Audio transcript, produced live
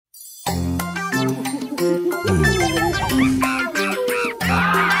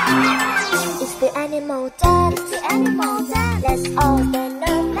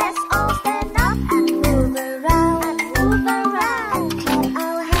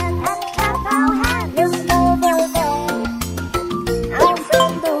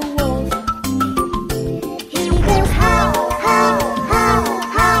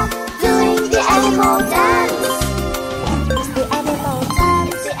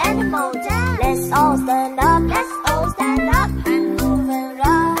all stand up, let's all stand up and move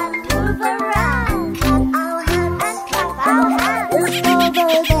around and move around and clap our hands and clap our hands. Look over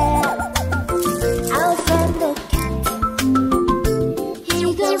there, our friend the cat. He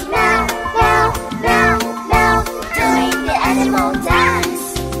goes meow, meow, meow, meow, doing the animal dance.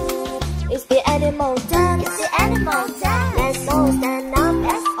 It's the animal dance, it's the animal dance. Let's all stand up,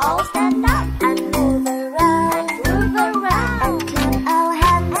 let's all stand up and move around and clap our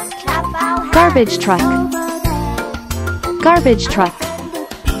hands and clap our hands. Garbage truck. Garbage truck. He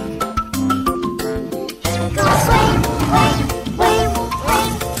goes swing, swing, swing, swing,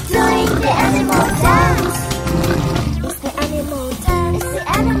 doing the animal dance. It's the animal dance, it's the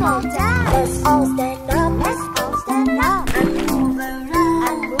animal dance. Let's all stand up, let's all stand up and move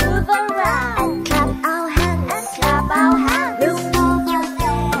around and clap our hands and clap our hands. Look over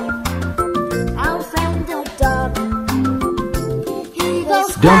there, our friend the dog. He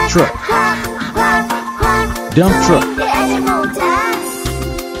goes Dump truck. quack, quack, quack, Dump truck. doing the animal dance.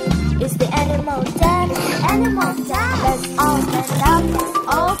 It's the animal dance, it's the animal dance. Let's all stand up, let's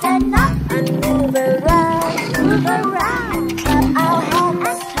all stand up and move around and clap our hands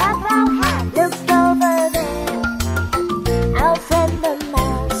and clap our hands. Look over there, our friend the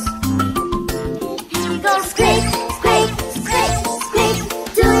mouse. He goes squeak, squeak, squeak, squeak,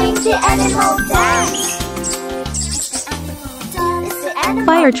 doing the animal dance. It's the animal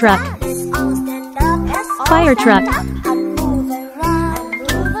Fire truck. dance. Let's all stand up, let's all Fire stand truck. up and move around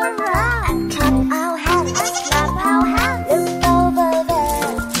and clap our hands and clap our hands. Look over there,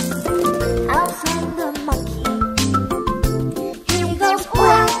 our friend the monkey. He goes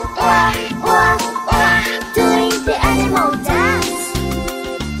quack, quack, quack, quack, doing the animal dance.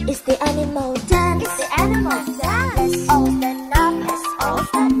 It's the animal dance, it's the animal dance. Let's all stand up, let's all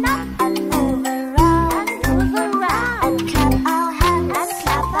stand up and move around and clap our hands and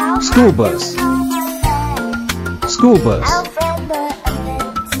clap our hands. School bus. School bus. Our friend the elephant.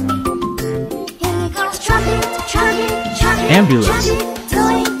 He goes trucking, trucking, trucking, Ambulance. trucking,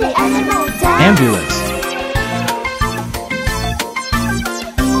 doing the animal dance. Ambulance.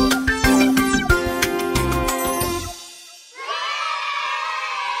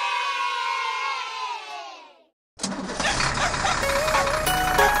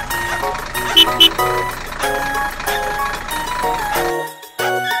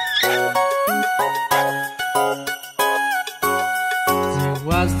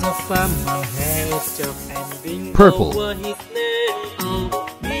 Was the farmer had a job and bingo Purple. were his name. Oh,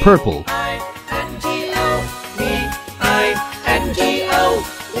 Purple. B-I-N-G-O, B-I-N-G-O,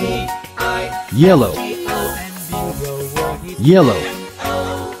 B-I-N-G-O, Yellow. and bingo were his Yellow. name.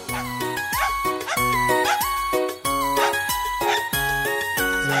 Oh,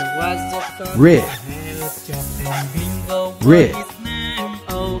 there was the farmer Red. had a job and bingo were Red. his name.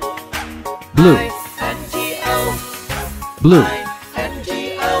 Oh, Blue. I-N-G-O, Blue.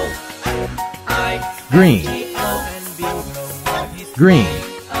 Green. Green.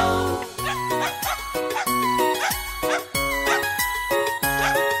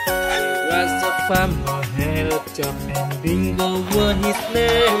 Was the farmer had a job and bingo were his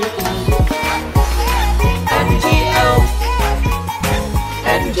name. N-G-O,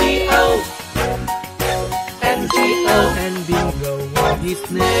 N-G-O, N-G-O, and bingo were his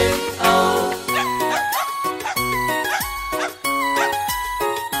name. Oh.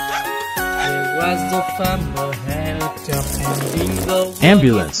 Was the farmer had a job and bingo were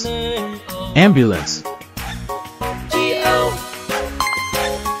Ambulance. his name. Oh. Ambulance. G-O,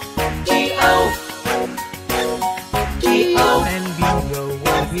 G-O, G-O, and bingo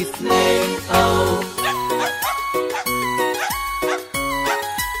were his name. Oh.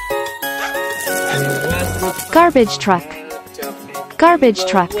 There was the Garbage truck. job and Garbage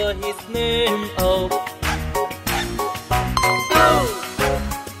truck. were his name. Oh.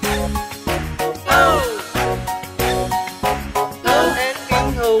 And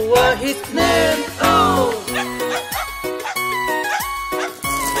bingo were his name. Oh.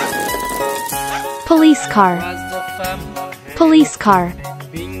 Police car. Was the farmer had Police car.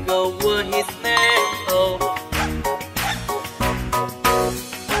 and bingo were his name. Oh.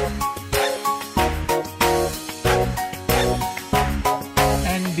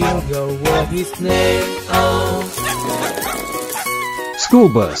 And bingo were his name. Oh. School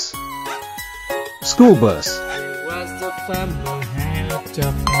bus. School bus. There was the farmer had a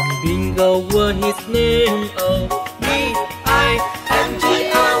job and bingo were his name. Oh.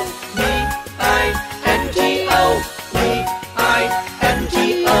 B-I-N-G-O, B-I-N-G-O,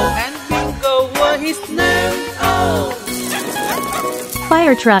 B-I-N-G-O, and bingo were his name. Oh.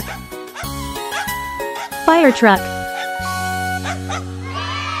 Fire truck. Fire truck.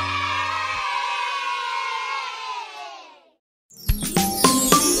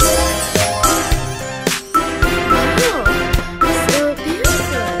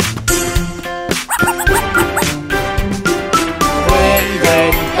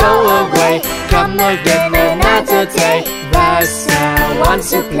 come again another day. Bus, I want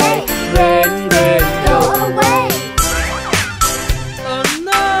to play. Rain, rain, go away. Oh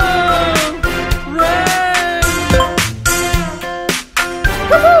no! Rain!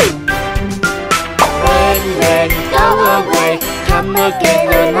 Rain, rain, go away. Come again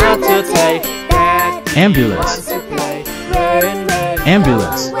another day. Daddy Ambulance. wants to play. Rain, rain,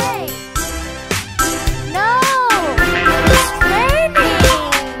 Ambulance. go away. No, it's raining.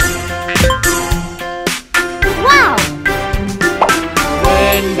 Wow,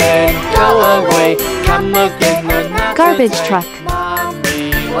 Rain, rain, go away. Come again another Garbage day. truck.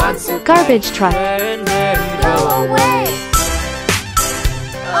 Mommy wants to play. Garbage truck. Rain, rain, go away.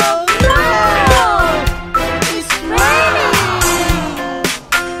 Oh no, it's raining.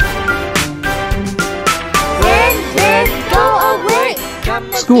 Rain, rain, go away. Come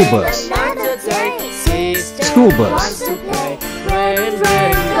School again bus. another day. Sister School bus. wants to play. Rain,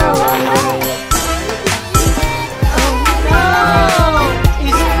 rain, go away. Oh no,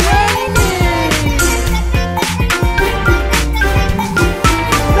 it's raining.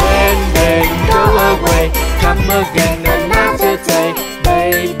 Rain, rain, go away. Come again another day.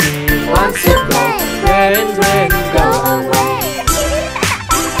 Baby wants to play. Rain, rain, go away.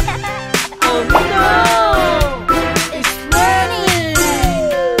 Oh no, it's raining.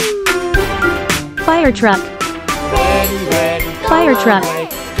 Fire truck. Rain, rain, go Fire truck. away.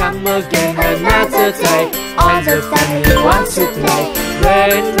 Come again another day. All the family wants to play.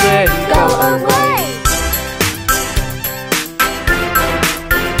 Rain, rain, go away.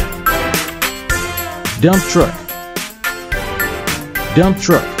 Dump truck. Dump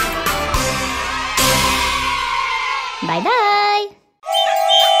truck. Bye bye.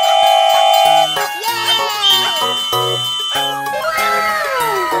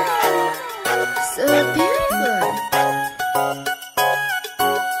 Wow, so beautiful.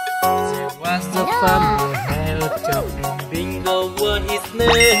 There was a farmer had a job. Bingo was his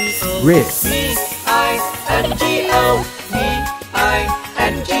name. Oh, Red. B-I-N-G-O.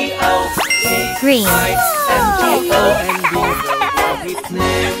 B-I-N-G-O. Green. B-I-N-G-O. And Bingo was his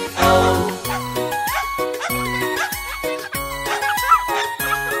name. Oh.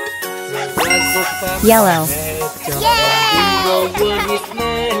 There was a farmer Yellow. had a job. Bingo was his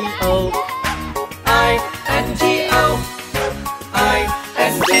name. Oh. I-N-G-O.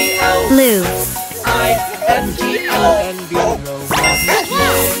 I-N-G-O. Blue. I-N-G-O. And Bingo was his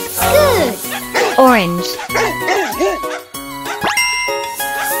name. Good. Orange. There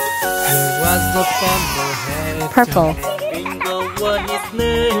was a farmer had a Purple. job. Bingo was his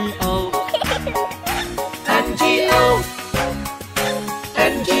name. Oh. N-G-O.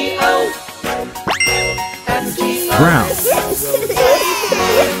 N-G-O. N-G-O. Brown.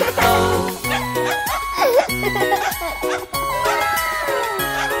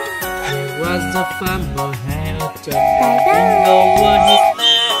 There was a farmer had a job. Bye-bye. Bingo was his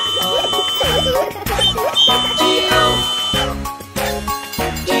name. Oh. G-O.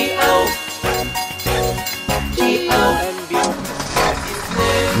 G-O. G-O. And Bingo was his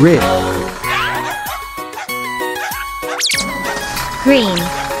name. Red. Green.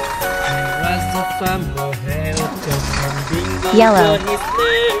 There was a farmer had a job. Bingo Yellow. was his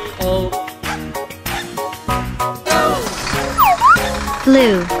name. Oh. Oh.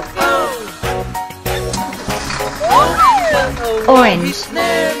 Blue. Orange.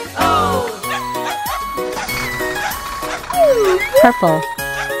 Purple.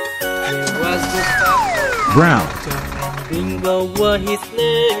 Brown. Bingo was his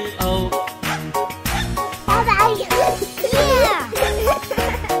name. Oh, Bye-bye. Yeah.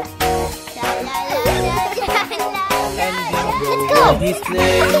 Let's go. his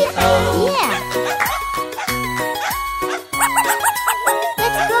name. Oh, Yeah.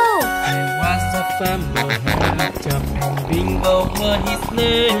 Let's go. there was a farmer had a job. Bingo was his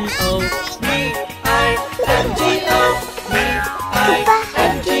name. Oh, B-I-N-G-O.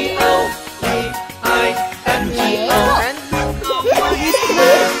 B-I-N-G-O. B-I-N-G-O. And Bingo was his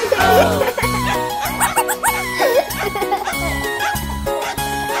name. Oh.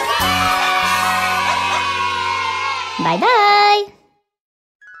 Bye-bye.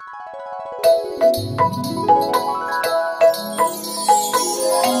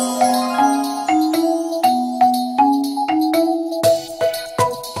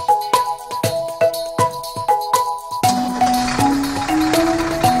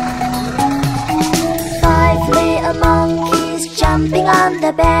 Five little monkeys jumping on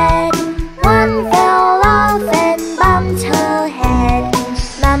the bed. One fell off and bumped her head.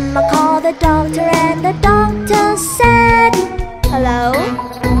 Mama called the doctor and the doctor said, hello?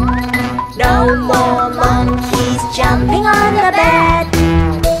 No more monkeys jumping on the bed.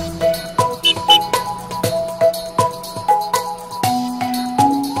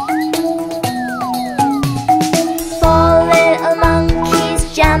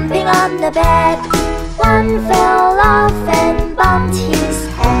 the bed. One fell off and bumped his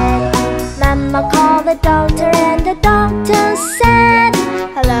head. Mama called the doctor and the doctor said,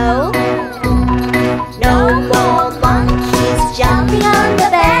 hello? No more monkeys jumping on the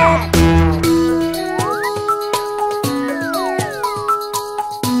bed.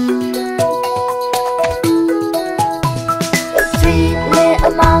 Three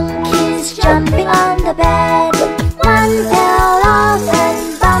little monkeys jumping on the bed. One fell off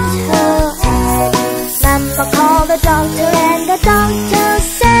and bumped her head. Mama called the doctor and the doctor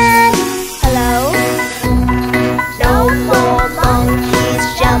said, hello? No more monkeys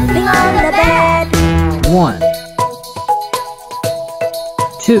jumping on the bed. 1,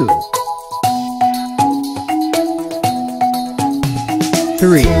 2,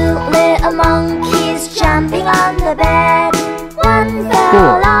 3, Two little monkeys jumping on the bed. One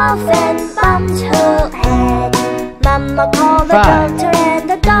fell 4, off and bumped her head. Mama called the 5, doctor and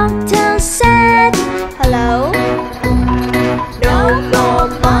the doctor said, hello? No more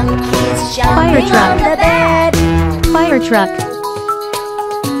monkeys jumping truck. on the bed. Fire truck.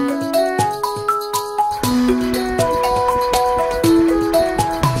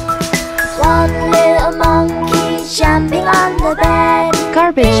 One little monkey jumping on the bed.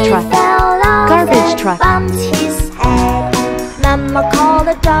 Garbage He truck. fell off Garbage and truck. bumped his head. Mama called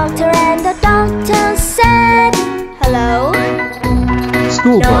the doctor and the doctor said, hello?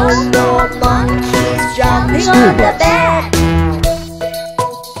 school No bus, more monkeys jumping School on the bus. bed.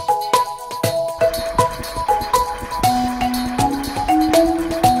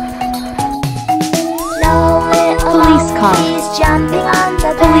 No little Police car. monkeys jumping on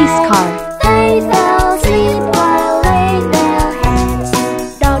the bed. Police car. They fell asleep while laying their heads.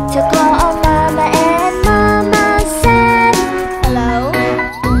 Doctor called on Mama and Mama said, hello?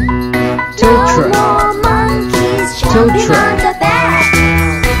 tow No truck, more monkeys Tow jumping truck. on the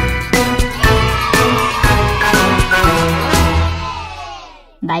bed.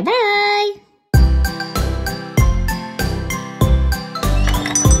 Bye-bye.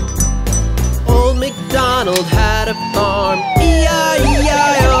 Old Macdonald had a farm,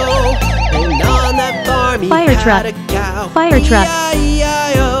 E-I-E-I-O. And on that farm he Fire had truck. a cow, Fire truck.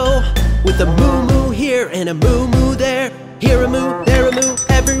 E-I-E-I-O. With a moo-moo here and a moo-moo there. Here a moo, there a moo,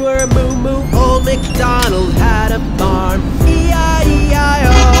 everywhere a moo-moo. Old Macdonald had a farm,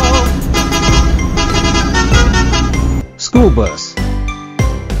 E-I-E-I-O. school bus,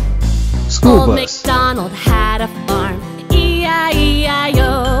 school Old bus, Macdonald had a farm,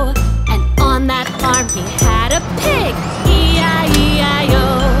 E-I-E-I-O. And on that farm he had a pig, E-I-E-I-O.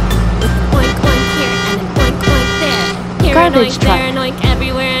 With an oink oink here and an oink oink there. Here Garbage an oink, truck. there an oink,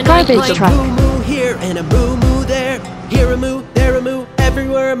 everywhere an Garbage oink oink. truck. Moo-moo here and a moo-moo there. Here a moo, there a moo,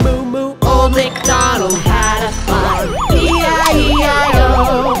 everywhere a moo-moo. Old Macdonald had a farm,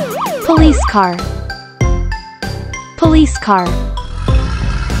 E-I-E-I-O. Police car. Police car.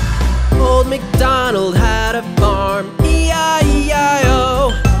 Old Macdonald had a farm,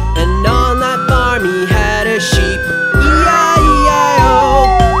 E-I-E-I-O. And on that farm he had a sheep,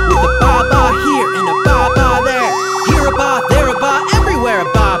 E-I-E-I-O. With a ba-ba here and a ba-ba there. Here a ba, there a ba, everywhere a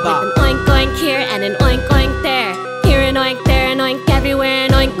ba-ba. An oink oink here and an oink oink there. Here an oink, there an oink, everywhere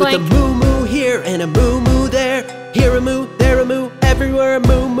an oink With a oink. moo-moo here and a moo-moo there. Here a moo, there a moo, everywhere a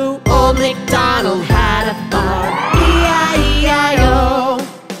moo-moo. Old Macdonald had a farm, E-I-E-I-O.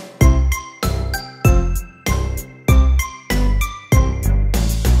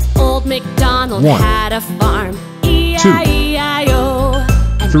 Old Macdonald 1, had a farm, E-I-E-I-O.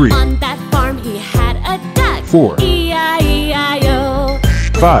 And 3, on that farm he had a duck, 4, E-I-E-I-O.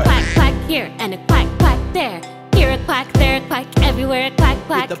 With 5, a quack quack here and a quack quack there. Here a quack, there a quack, everywhere a quack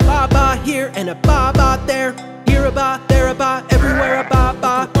quack. With a ba-ba here and a ba-ba there. Here a ba, there a ba, everywhere a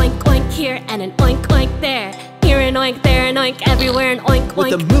ba-ba. Oink oink here and an oink oink there. Here an oink, there an oink, everywhere an oink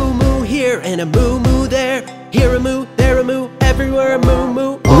With a oink. moo-moo here and a moo-moo there. Here a moo, there a moo, everywhere a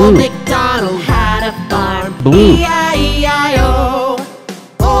moo-moo. Blue. Old Macdonald had a farm, Blue. E-I-E-I-O.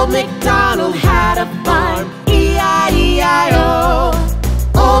 Old Macdonald had a farm, E-I-E-I-O.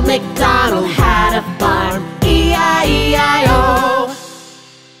 Old Macdonald had a farm, E-I-E-I-O.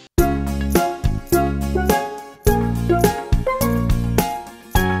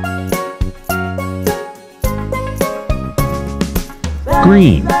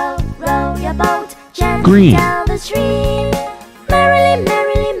 green, Row, row your boat gently Green. down the stream. Merrily,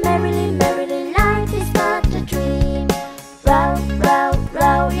 merrily, merrily, merrily, life is but a dream. Row, row,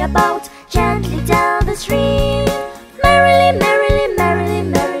 row your boat gently down the stream. Merrily, merrily, merrily,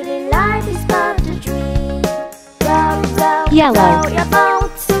 merrily, life is but a dream. Row, row, Yellow. row your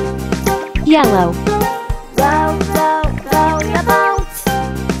boat. Yellow. Row, row, row your boat.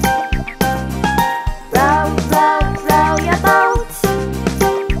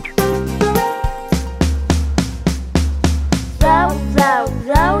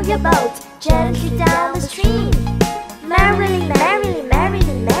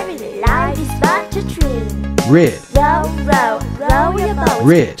 red, Row, row, row your boat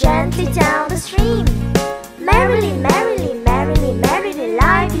red. gently down the stream. Merrily, merrily, merrily, merrily,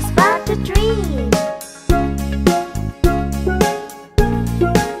 life is but a dream.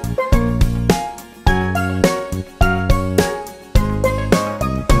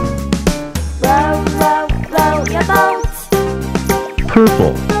 Row, row, row your boat.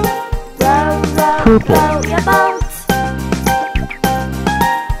 purple, Row, row, Purple. row your boat.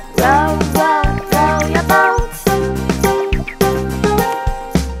 Row, row, row your boat.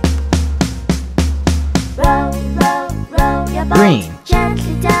 Row, row, row your boat Green.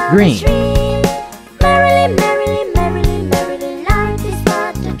 gently down Green. the stream. Merrily, merrily, merrily, merrily, life is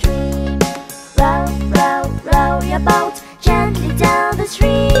but a dream. Row, row, row your boat gently down the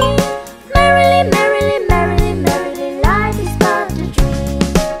stream. Merrily, merrily, merrily, merrily, life is but a dream.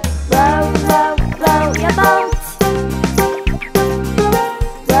 Row, row, row your boat.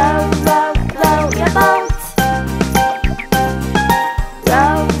 Row, row, row your boat.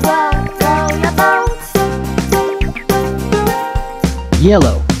 Row, row, row your boat.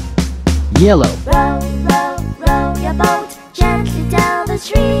 yellow, yellow, Row, row, row your boat gently down the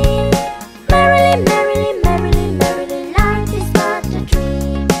stream. Merrily, merrily, merrily, merrily, life is but a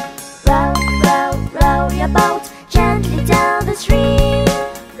dream. Row, row, row your boat gently down the stream.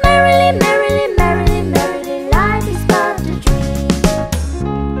 Merrily, merrily, merrily, merrily, life is but a dream.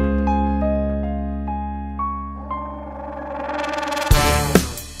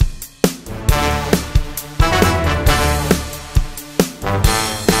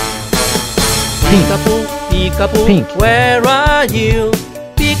 pink, Peekaboo, peekaboo, Pink. where are you?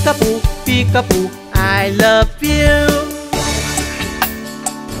 Peekaboo, peekaboo, I love you.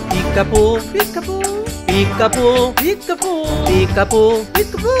 Peekaboo, peekaboo, peekaboo, peekaboo, peekaboo,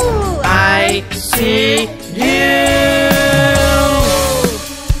 peekaboo, I see you.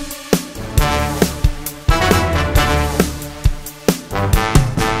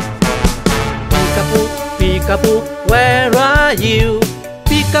 Peekaboo, peekaboo, where are you?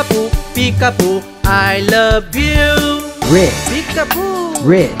 Peekaboo, peekaboo, I love you. red, Peekaboo,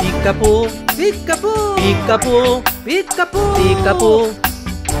 red. peekaboo, peekaboo, peekaboo, peekaboo, peekaboo,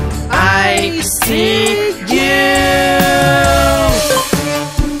 I see you.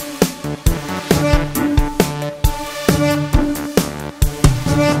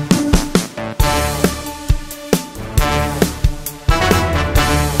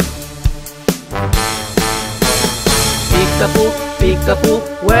 Peekaboo, peekaboo,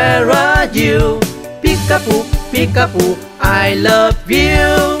 where are you? Peekaboo, peekaboo, I love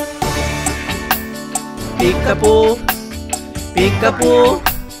you. Peekaboo, peekaboo,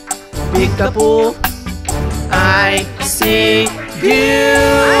 peekaboo, I see you.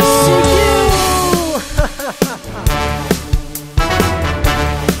 I see you.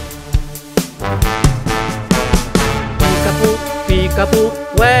 Peekaboo, peekaboo,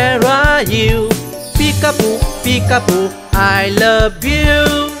 where are you? Peekaboo, peekaboo, I love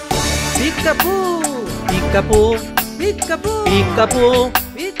you. Peekaboo, peekaboo, peekaboo, peekaboo,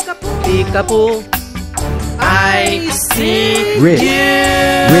 peekaboo, peekaboo, I see Red.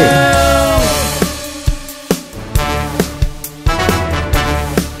 you. Red.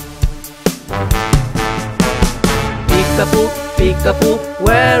 Peekaboo, peekaboo,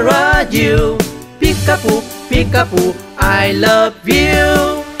 where are you? Peekaboo, peekaboo, I love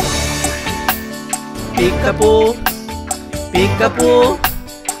you. Peekaboo, peekaboo,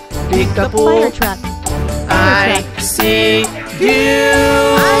 peekaboo, Fire truck. I see you.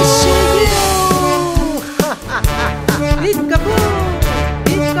 I see you. Peekaboo,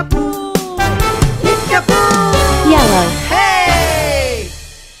 peekaboo, peekaboo. Yellow. Hey!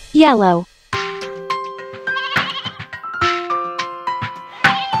 Yellow.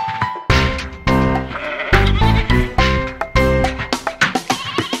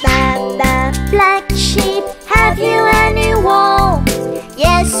 Ba, black sheep, have you any wool?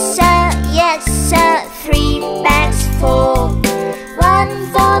 Yes sir, 3 bags full. 1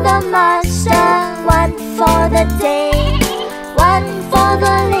 for the master, 1 for the day, 1 for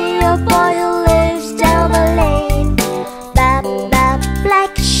the little boy who lives down the lane. Ba,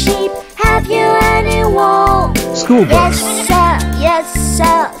 black sheep, have you any wool? school bus, Yes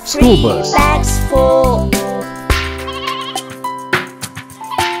sir, School 3 bus. bags full.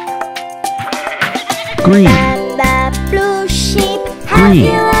 green, Ba, blue sheep, have Green.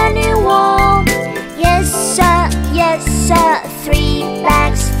 you any wool? Yes sir, 3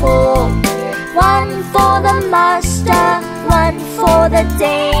 bags full. 1 for the master, 1 for the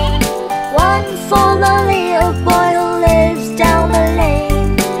day, 1 for the little boy who lives down the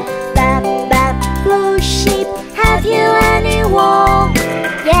lane. Ba, blue sheep, have you any wool?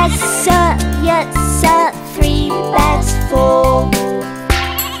 Yes sir, 3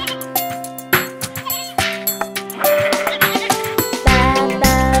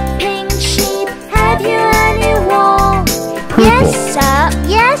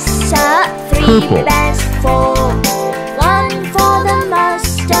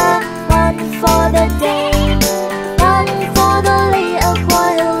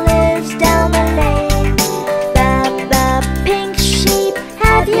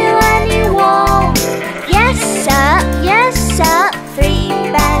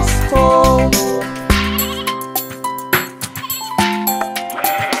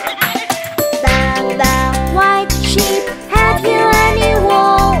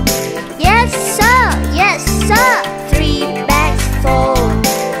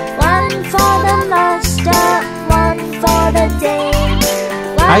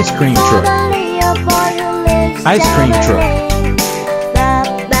 Ice cream truck. Ice cream truck.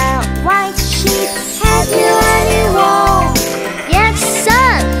 The white sheep, have you any wool? Yes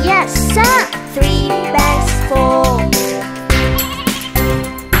sir, yes sir, 3 bags full.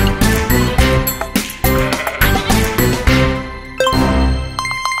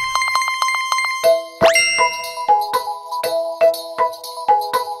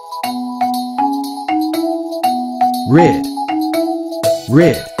 Red.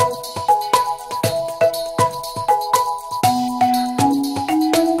 Red.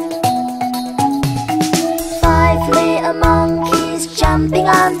 5 little monkeys jumping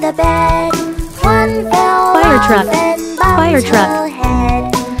on the bed. One fell Fire off truck. and Fire bumped truck. her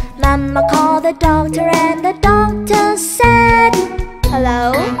head. Mama called the doctor and the doctor said,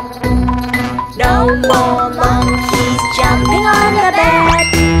 hello? No more monkeys jumping on the bed.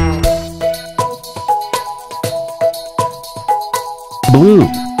 Blue.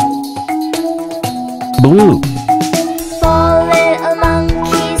 Blue. 4 little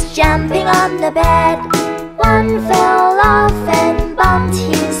monkeys jumping on the bed. One fell off and bumped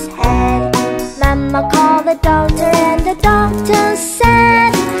his head. Mama called the doctor and the doctor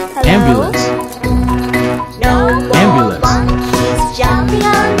said, hello? Ambulance. No more Ambulance. monkeys jumping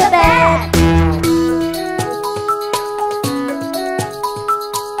on the bed.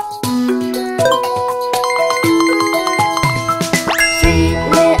 Three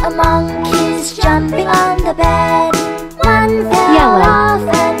little monkeys jumping on the bed. One fell Yellow. off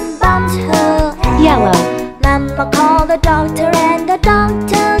and bumped her head. Yellow. Mama called the doctor and the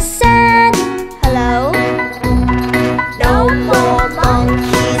doctor said, hello? No more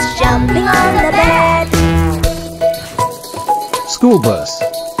monkeys jumping on the bed. School bus.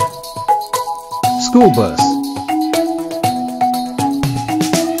 School bus.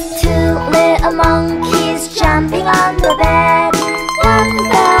 2 little monkeys jumping on the bed. One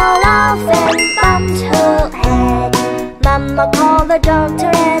fell off and bumped her head. Mama called the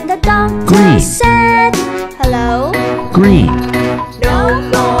doctor and the doctor Green. said, hello? Green. No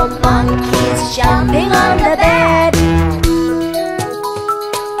more monkeys jumping on the bed.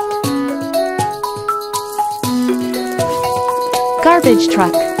 Garbage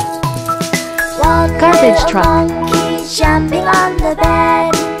truck. One Garbage little truck. monkey jumping on the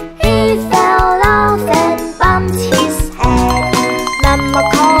bed. He fell off and bumped his head. Mama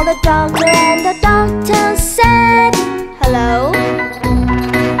called the doctor and the doctor said, hello?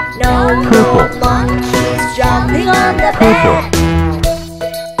 No more Purple. monkeys jumping on the Purple.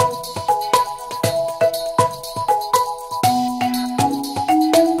 bed.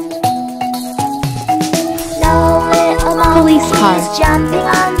 No little Police monkeys car. jumping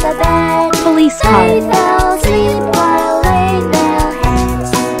on the bed. Police They car. fell asleep while laid their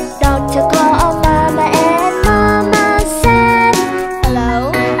heads. Doctor called on Mama and Mama said,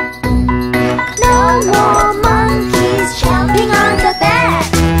 hello? No more monkeys jumping on the bed.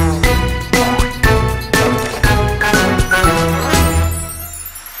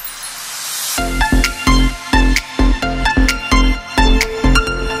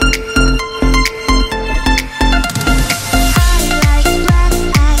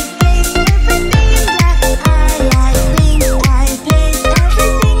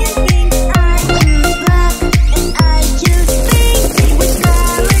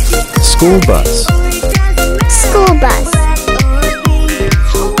 School bus. School bus.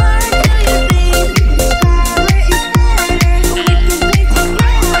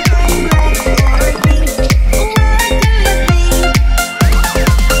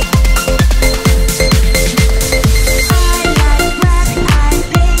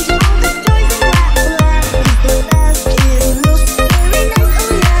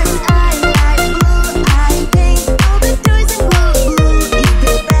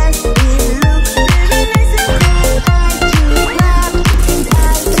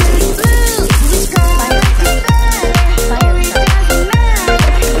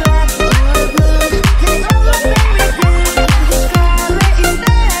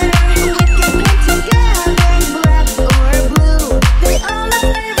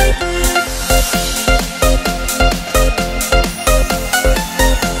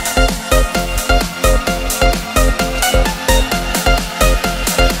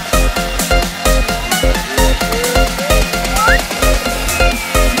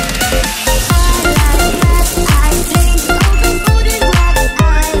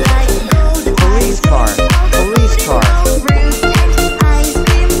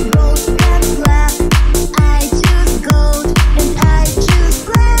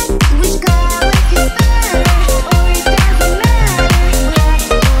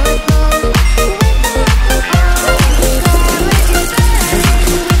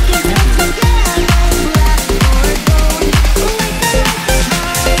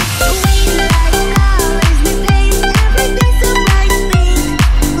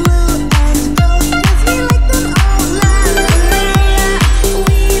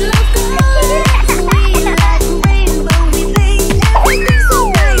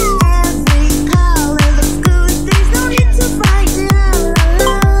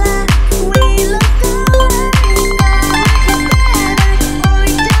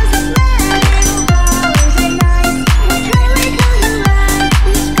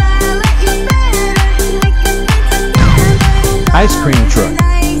 Ice cream truck.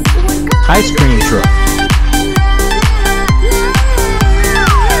 Ice cream truck.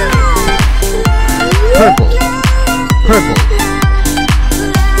 Purple. Purple.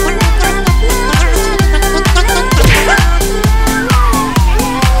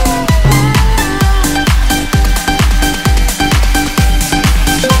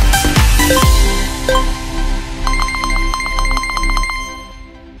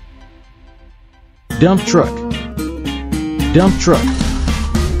 Dump truck. Dump truck.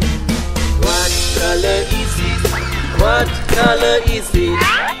 What color is it? What color is it?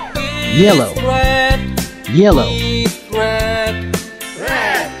 Yellow. It's red. Yellow. It's red.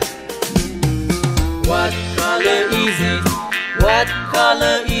 Red. What color is it? What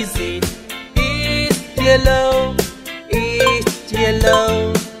color is it? It's yellow. It's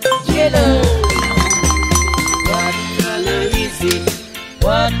yellow. Yellow. What color is it?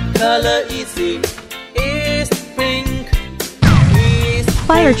 What color is it? It's pink. It's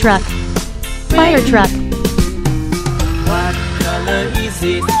Fire truck. Fire truck. What color is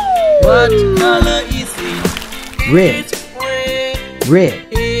it? What color is it? Red. It's red. Red.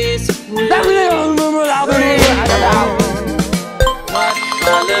 It's red. What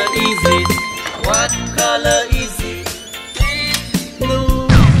color is it? What color is it? It's blue.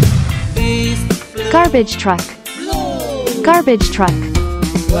 It's blue. Garbage truck. Blue. Garbage truck.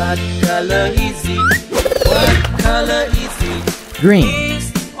 What color is it? What color is it? Green.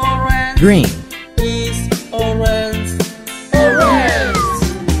 It's orange. Green. It's orange. Orange.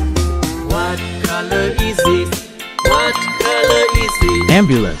 What color is it? What color is it?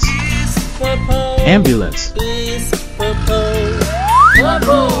 Ambulance. It's purple. Ambulance. It's purple.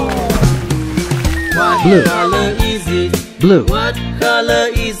 Purple. What Blue. color is it? Blue. What color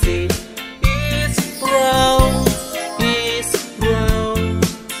is it? It's brown. It's brown.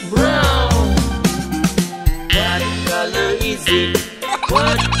 Brown. What color is it?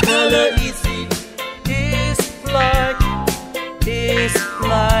 What color is it? It's black. It's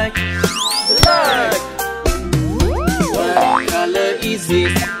black. Black. What color is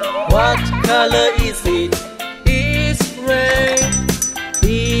it? What color is it? It's red.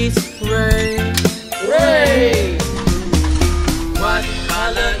 It's red. Red. What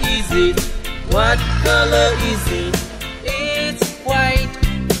color is it? What color is it? It's white.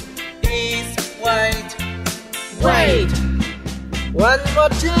 It's white. White. One more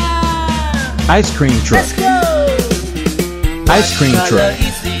time. Ice cream truck. Let's go. Ice cream What color truck.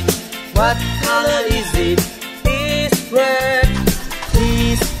 is it? What color is it? It's red.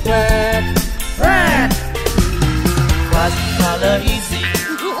 It's red. Red. What color is it?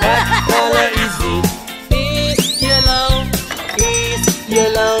 What color is it? It's yellow. It's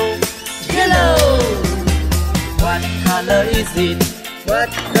yellow. Yellow. What color is it? What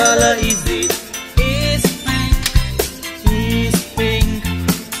color is it? It's pink. It's pink.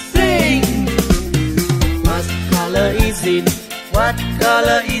 Pink. What color is it? What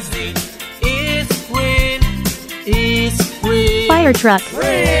color is it? It's green. It's green. Fire truck.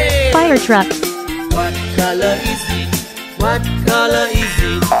 Green. Fire truck. What color is it? What color is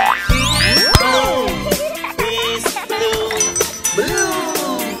it? It's blue. It's blue.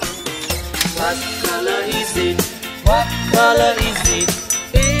 Blue. What color is it? What color is it?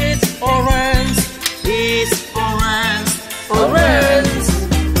 It's orange. It's orange. Orange.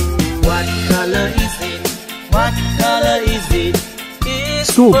 What color is it? What color is it?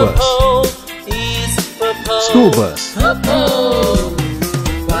 It's School bus. purple. It's purple. School bus. Purple.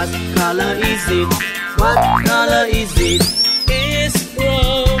 What color is it? What color is it? It's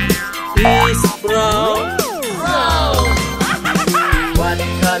brown. It's brown. Brown. What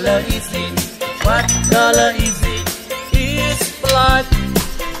color is it? What color is it? It's black.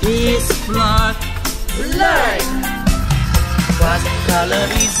 It's black. Black. What color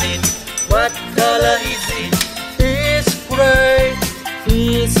is it? What color is it? It's gray.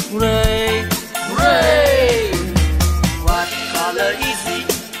 It's gray. Gray. What color is it?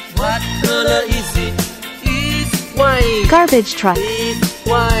 What color is it? It's white. Garbage truck. It's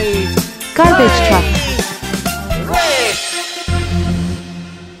white. Garbage truck. White.